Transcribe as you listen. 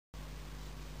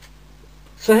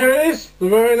So here it is, the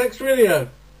very next video.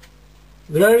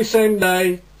 The very same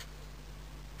day,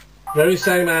 very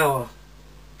same hour.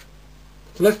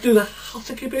 So let's do the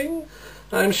housekeeping.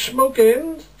 I'm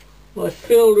smoking my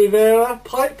Phil Rivera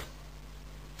pipe.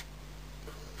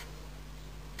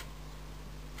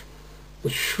 The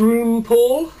Shroom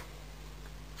Paul.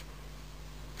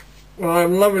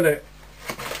 I'm loving it.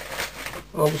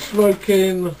 I'm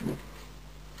smoking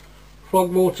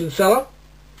Frogmorton Cellar.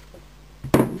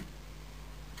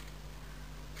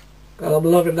 And I'm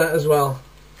loving that as well.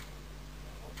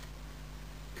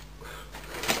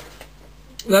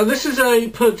 Now this is a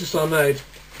purchase I made.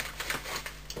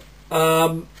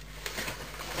 I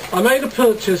made a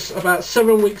purchase about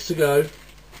 7 weeks ago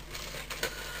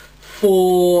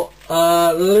for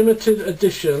a limited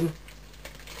edition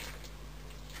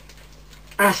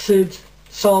acid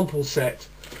sample set,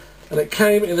 and it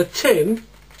came in a tin,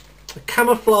 a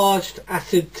camouflaged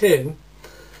acid tin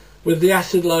with the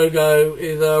acid logo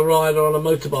in a rider on a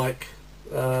motorbike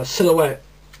silhouette.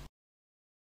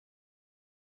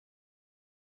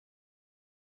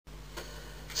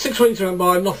 Six weeks went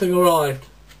by, nothing arrived.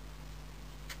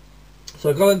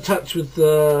 So I got in touch with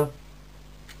the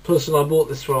person I bought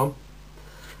this from,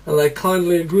 and they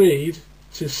kindly agreed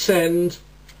to send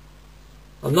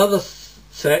another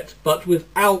set, but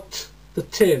without the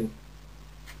tin.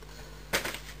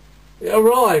 It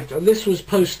arrived, and this was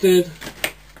posted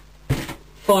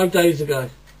 5 days ago.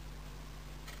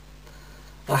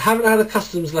 I haven't had a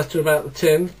customs letter about the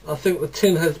tin. I think the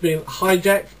tin has been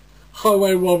hijacked.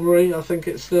 Highway robbery, I think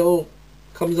it still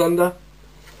comes under.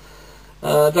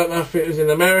 I don't know if it was in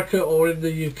America or in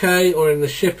the UK or in the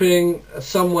shipping.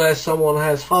 Somewhere someone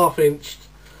has half-inched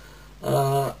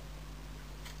a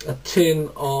tin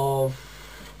of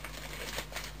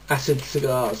acid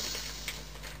cigars.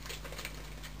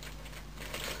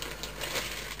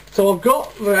 So I've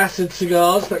got the acid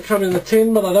cigars that come in the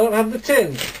tin, but I don't have the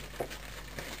tin.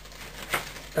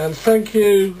 And thank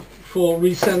you for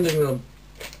resending them.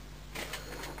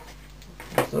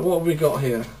 So what have we got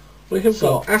here? We have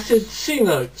got acid C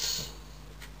notes.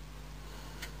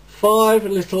 5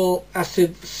 little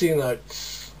acid C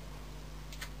notes.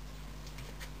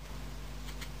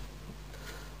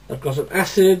 I've got an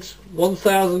acid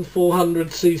 1400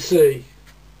 cc.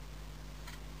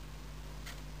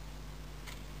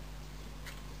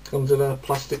 Comes in a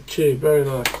plastic tube, very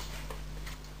nice.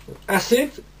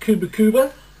 Acid Cuba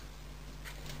Cuba.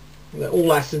 They're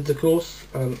all acids, of course.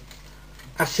 And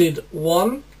acid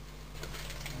 1.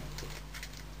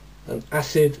 An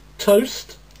acid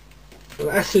toast. An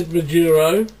acid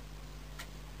Maduro.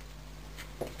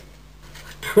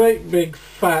 Great big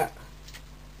fat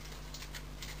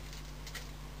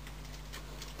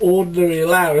ordinary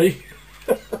Larry.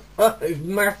 That is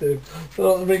massive. A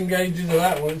lot of ring gauges of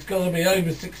that one. It's got to be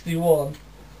over 61.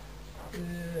 Yeah.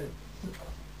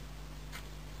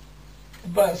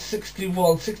 About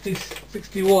 61, 60,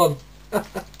 61.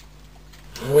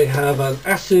 We have an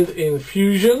acid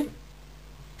infusion.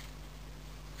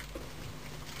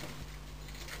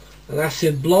 An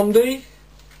acid blondie.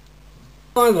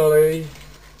 Finally,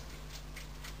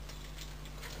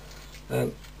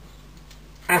 an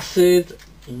acid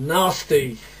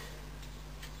nasty.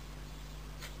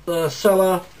 The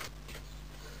seller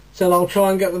said I'll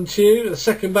try and get them to you. The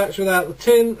second batch without the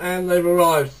tin, and they've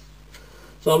arrived.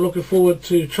 So I'm looking forward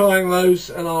to trying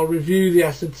those, and I'll review the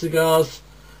acid cigars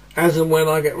as and when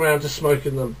I get round to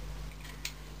smoking them.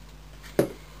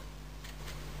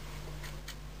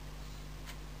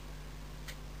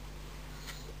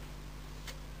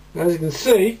 As you can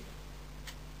see,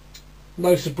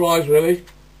 no surprise really,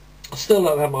 I still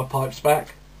don't have my pipes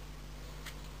back.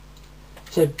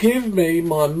 So give me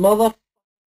my mother.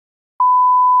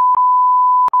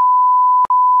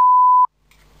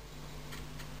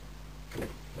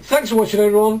 Thanks for watching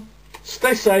everyone,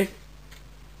 stay safe,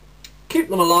 keep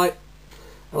them alight,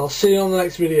 and I'll see you on the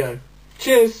next video.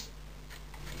 Cheers!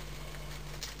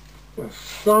 What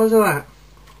size of that?